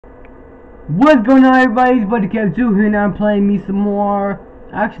What's going on, everybody? It's Buddy Kev 2 here, and I'm playing me some more.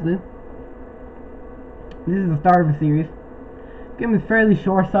 Actually, this is the start of a series. The game is fairly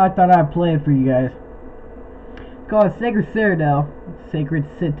short, so I thought I'd play it for you guys. It's called Sacred Citadel.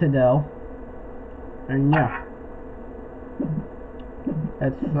 And yeah,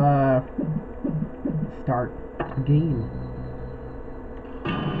 let's start the game.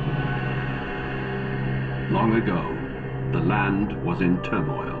 Long ago, the land was in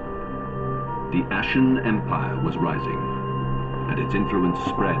turmoil. The Ashen Empire was rising, and its influence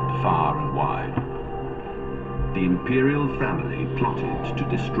spread far and wide. The imperial family plotted to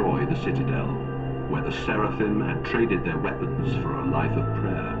destroy the citadel, where the seraphim had traded their weapons for a life of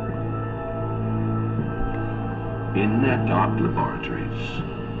prayer. In their dark laboratories,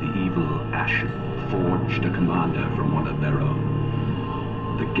 the evil Ashen forged a commander from one of their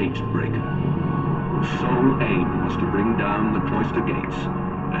own, the Gatebreaker, whose sole aim was to bring down the cloister gates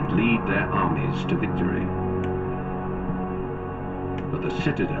and lead their armies to victory. But the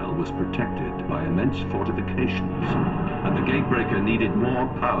citadel was protected by immense fortifications, and the Gatebreaker needed more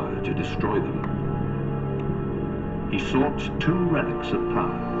power to destroy them. He sought two relics of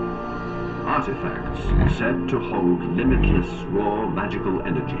power, artifacts said to hold limitless raw magical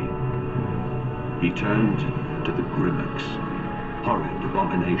energy. He turned to the Grimmocks, horrid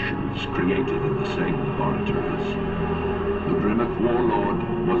abominations created in the same laboratories. The Grimmock warlord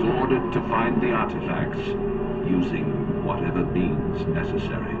was ordered to find the artifacts, using whatever means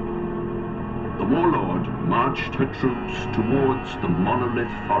necessary. The warlord marched her troops towards the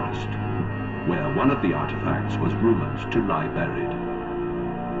monolith forest, where one of the artifacts was rumored to lie buried.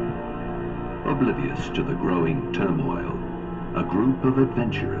 Oblivious to the growing turmoil, a group of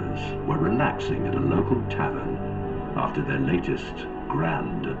adventurers were relaxing at a local tavern after their latest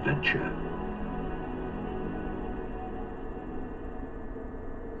grand adventure.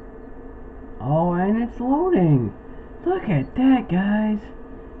 Oh, and it's loading. Look at that, guys.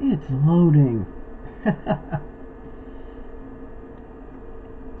 It's loading.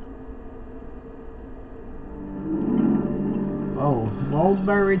 Oh,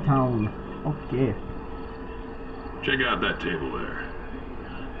 Mulberry Town. Okay. Check out that table there.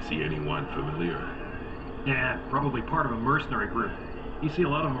 See anyone familiar? Yeah, probably part of a mercenary group. You see a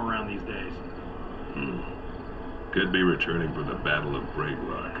lot of them around these days. Could be returning from the Battle of Great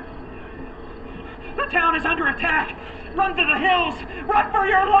Rock. The town is under attack! Run to the hills! Run for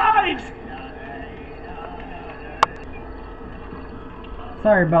your lives!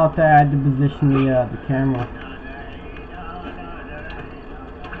 Sorry about that. I had to position the camera.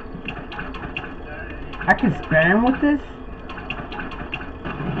 I can spam with this?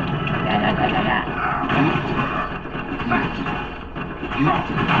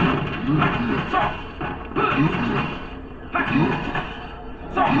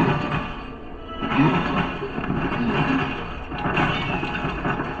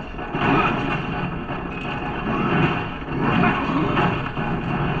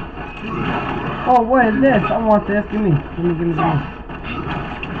 Oh, what is this? I want this. Give me.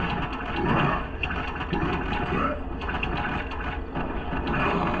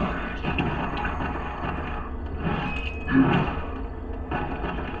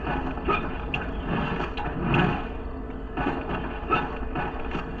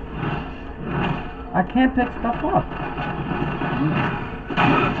 I can't pick stuff up.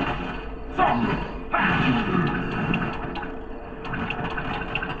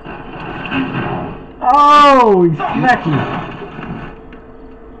 Oh, he smacked me.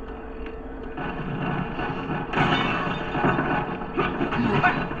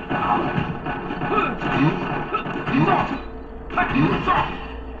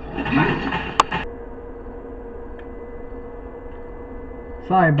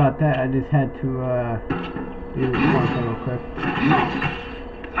 Sorry about that, I just had to do this one thing real quick.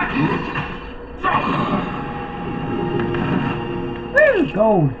 Woo!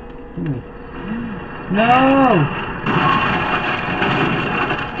 Gold! Give me. No!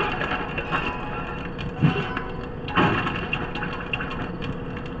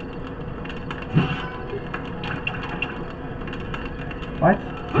 What?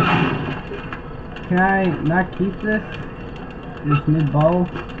 Can I not keep this? This mid-bow?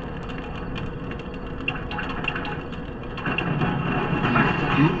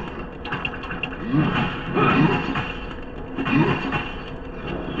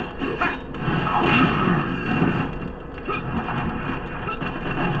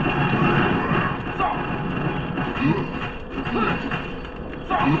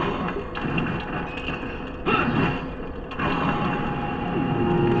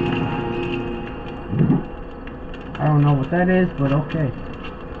 I don't know what that is, but okay.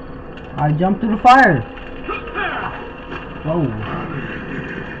 I jumped through the fire. Whoa.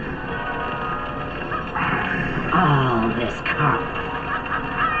 All this carp.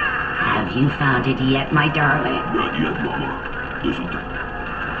 Have you found it yet, my darling? Not yet, Mama. Listen.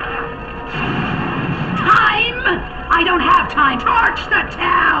 Time? I don't have time. Torch the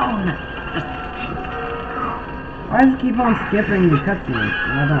town! Why does it keep on skipping the cutscenes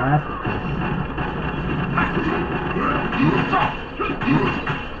when I don't ask it to?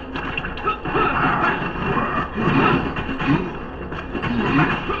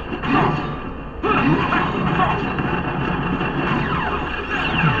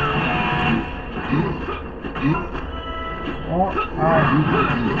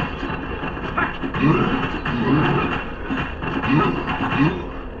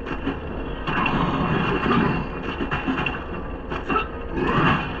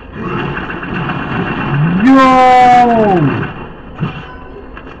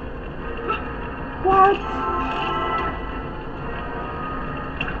 What?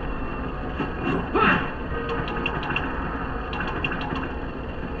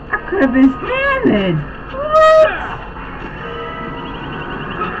 I could have been stranded.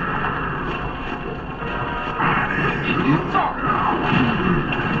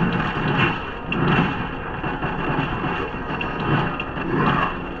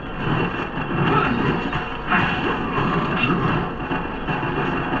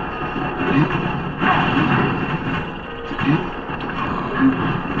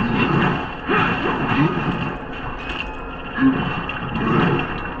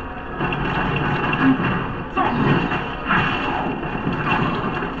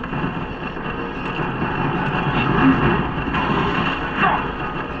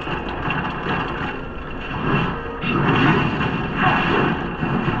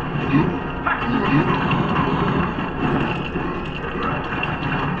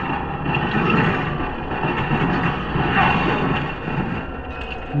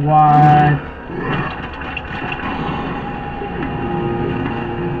 What? What?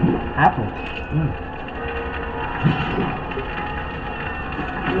 Apple.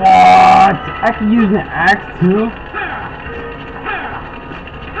 What? I can use an axe too?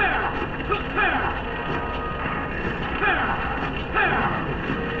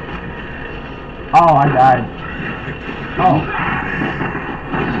 Oh, I died. Oh.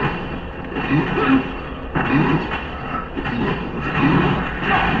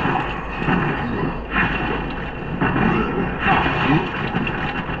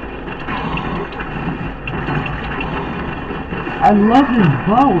 I love his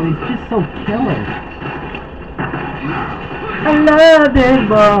bow, it's just so killer. I love this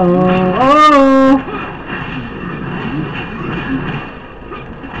bow. Oh.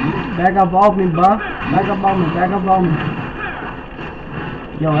 Back up off me, bro. Back up on me, back up on me.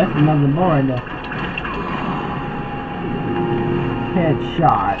 Yo, that's another bow right there.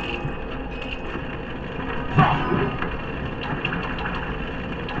 Headshot.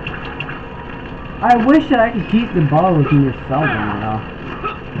 I wish that I could keep the ball with me or something, you know.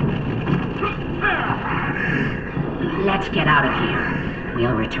 Let's get out of here.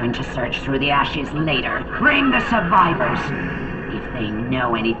 We'll return to search through the ashes later. Bring the survivors. If they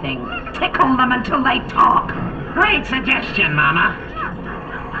know anything, tickle them until they talk. Great suggestion, Mama.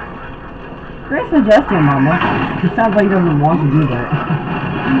 Great suggestion, Mama. He sounds like he doesn't want to do that.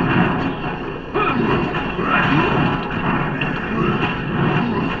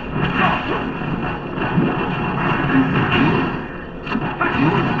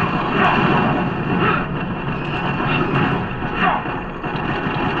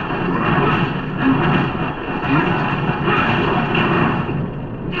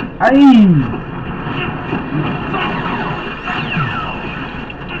 Aye.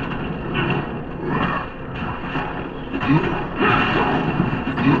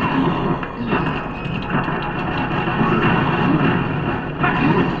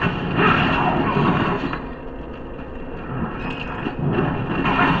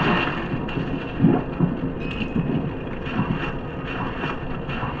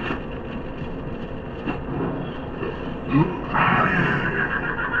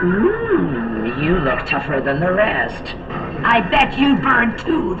 You look tougher than the rest. I bet you burned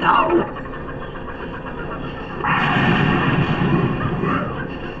too, though.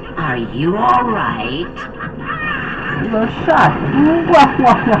 Are you all right? You're shot.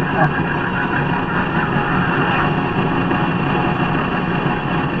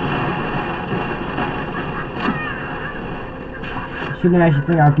 Shouldn't actually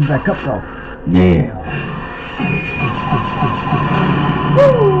think I'll get back up though. Yeah.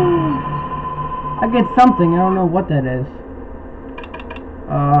 Woo! I get something, I don't know what that is.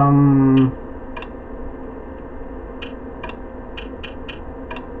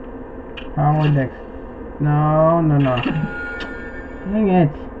 Power Dex. No. Dang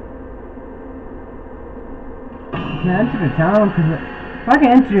it. Can I enter the town? Because if I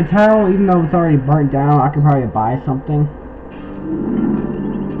can enter the town, even though it's already burnt down, I could probably buy something.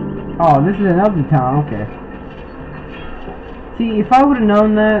 Oh, this is another town. Okay. See, if I would have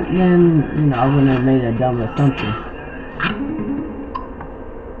known that, then, you know, I wouldn't have made a dumb assumption.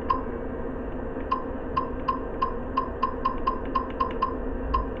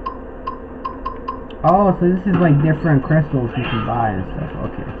 Oh, so this is like different crystals you can buy and stuff.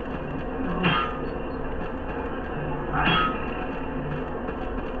 Okay.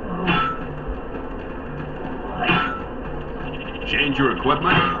 Change your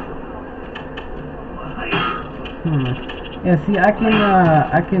equipment? Yeah, see, I can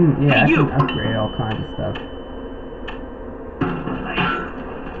upgrade all kinds of stuff.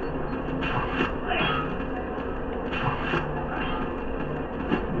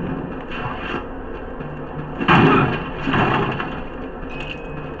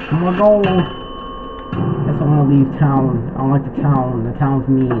 I'm gonna go. Guess I wanna leave town. I don't like the town. The town's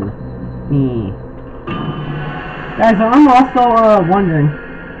mean. Guys, I'm also wondering,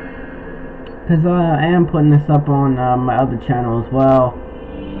 because I am putting this up on my other channel as well.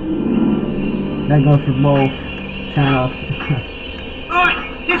 That goes for both channels. Oi!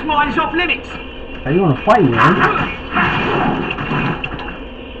 This mine is off limits! Are you gonna fight me, eh?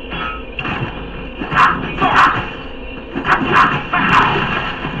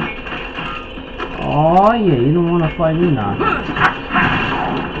 Oh yeah, you don't wanna fight me now.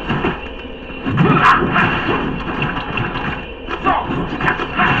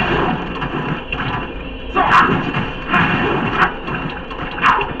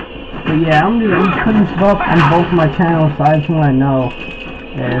 But yeah, I'm putting stuff on both my channels, so I just want to know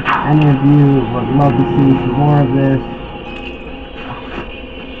if any of you would love to see some more of this.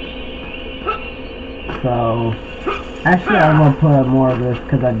 So, actually I will put up more of this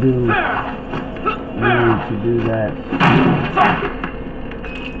because I do need to do that.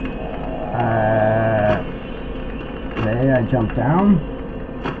 Okay, I jumped down.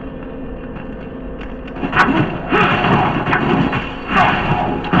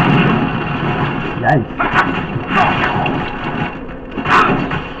 Yikes.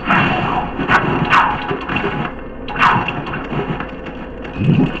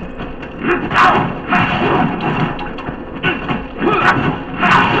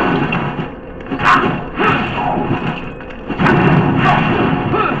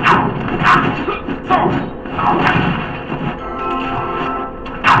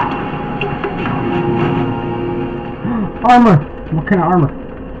 Armor! What kind of armor?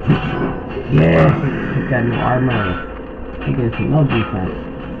 Yes! I got new armor. I guess no defense.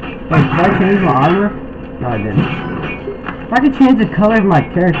 Wait, did I change my armor? No, I didn't. If I could change the color of my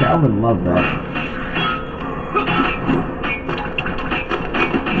character, I would love that.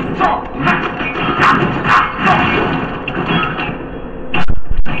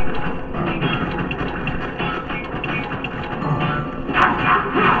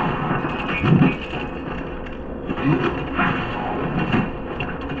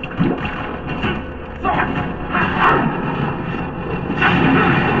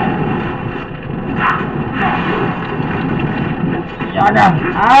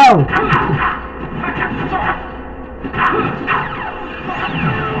 Ow!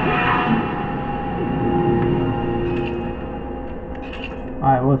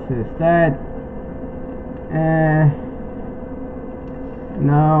 Alright, what's this? That?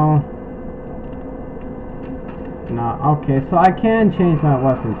 No. No, okay, so I can change my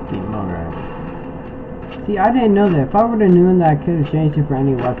weapon scheme, alright. See, I didn't know that. If I would have known that I could have changed it for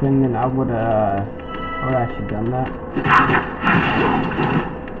any weapon, then I would have actually done that.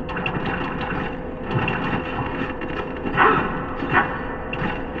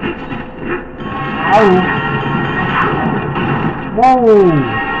 Ow! Whoa!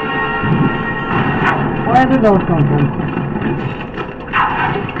 Where did those come from?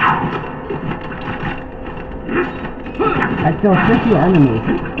 I killed 50 enemies.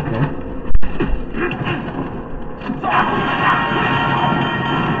 Okay.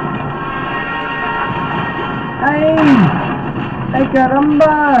 Hey,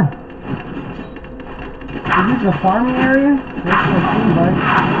 caramba! Is this a farming area? That's what it seems like.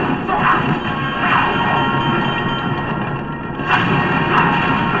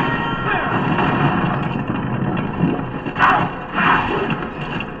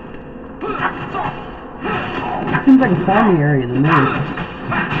 It seems like a farming area to me.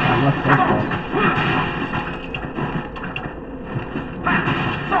 Let's go.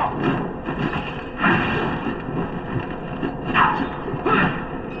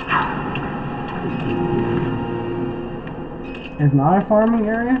 It's not a farming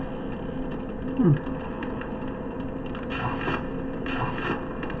area?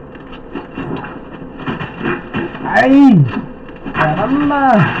 Ay! Caramba!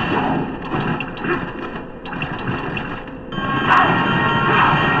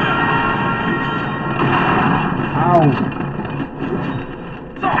 Ow!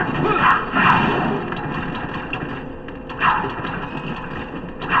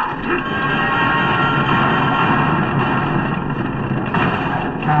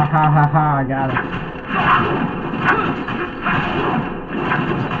 Ha ha ha ha, I got it.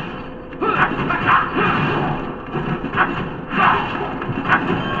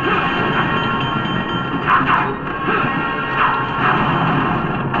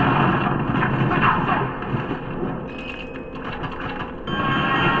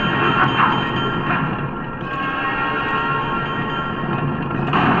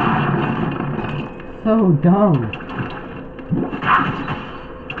 So dumb.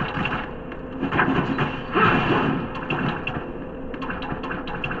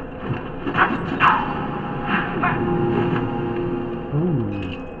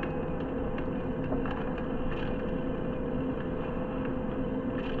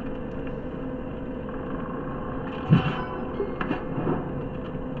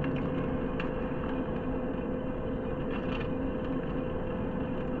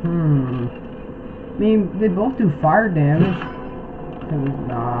 I mean, they both do fire damage.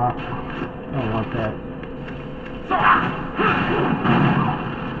 Nah, I don't want that.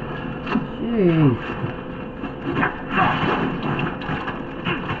 Jeez.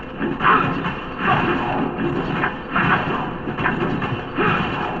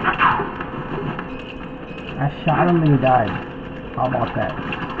 I shot him and he died. How about that?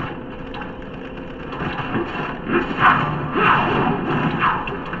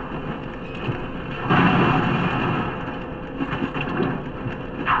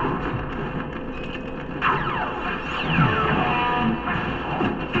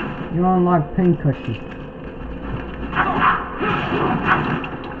 You unlock pincushion.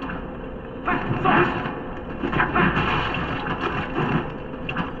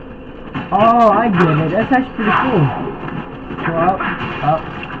 Oh, I get it. That's actually pretty cool. So up.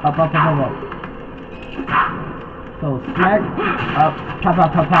 So smack, up,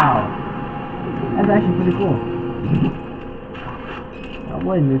 pow. That's actually pretty cool.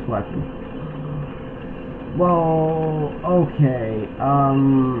 What is this weapon? Well, okay,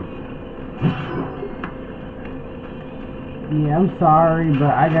 yeah, I'm sorry,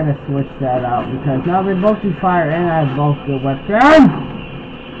 but I gotta switch that out, because now they both do fire and I have both good weapons!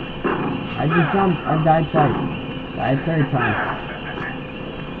 I just jumped, I died twice. Died third time.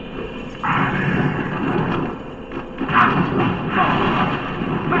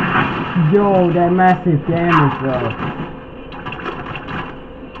 Yo, that massive damage though.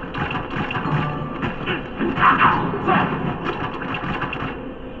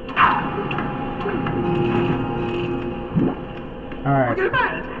 Alright. You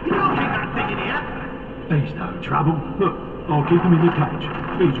mad? You can't keep that thing in here. He's no trouble. Look, I'll keep him in the cage.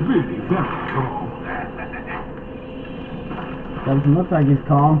 He's really very calm. Doesn't look like he's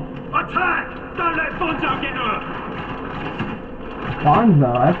calm. Attack! Don't let Bonzo get to her!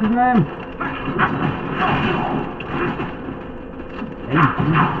 Bonzo, that's his name?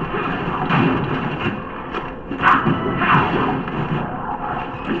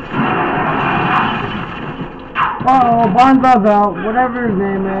 Oh, Bonzo's out, whatever his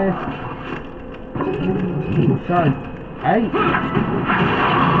name is. Sorry. Hey.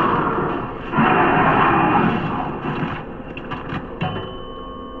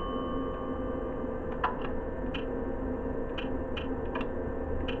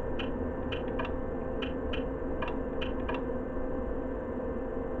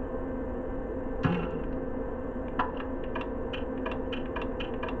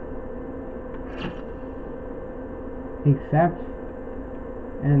 Accept,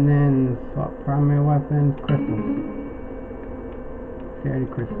 and then swap primary weapon, crystals. Charity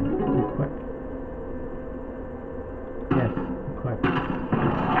crystals. Equip. Yes, equip.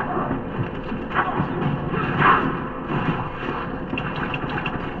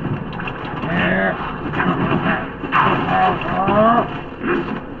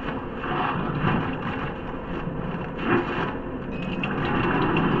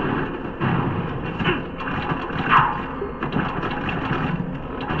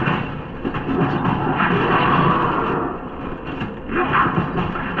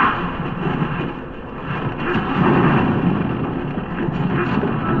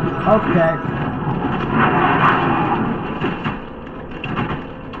 Okay.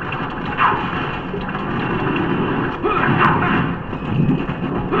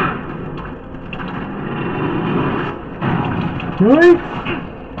 Yoink!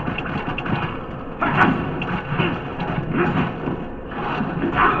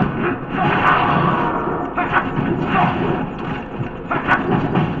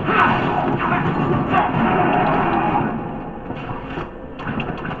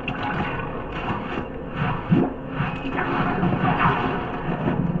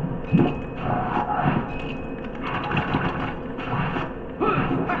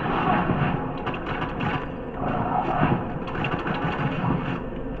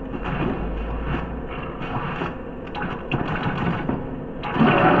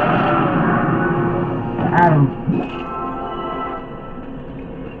 Adam.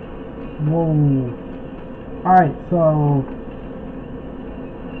 Whoa. Alright, so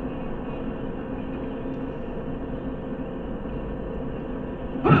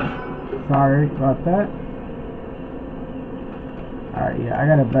sorry about that. Alright, yeah, I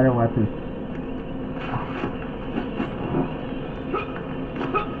got a better weapon.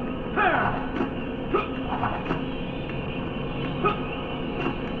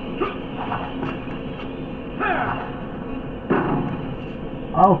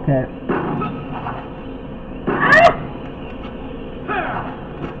 Okay.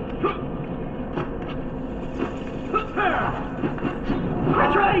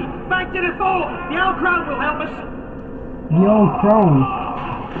 Retreat! Back to the fort! The old crone will help us! The old crone.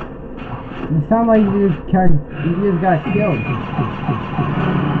 You sound like you just got killed.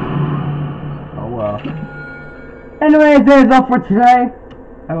 Oh well. Anyways, that's all for today.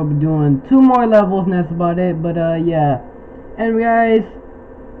 I will be doing 2 more levels and that's about it. But yeah. Anyway guys,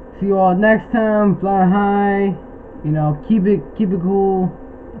 see you all next time. Fly high. You know, keep it cool.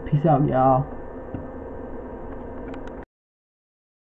 Peace out, y'all.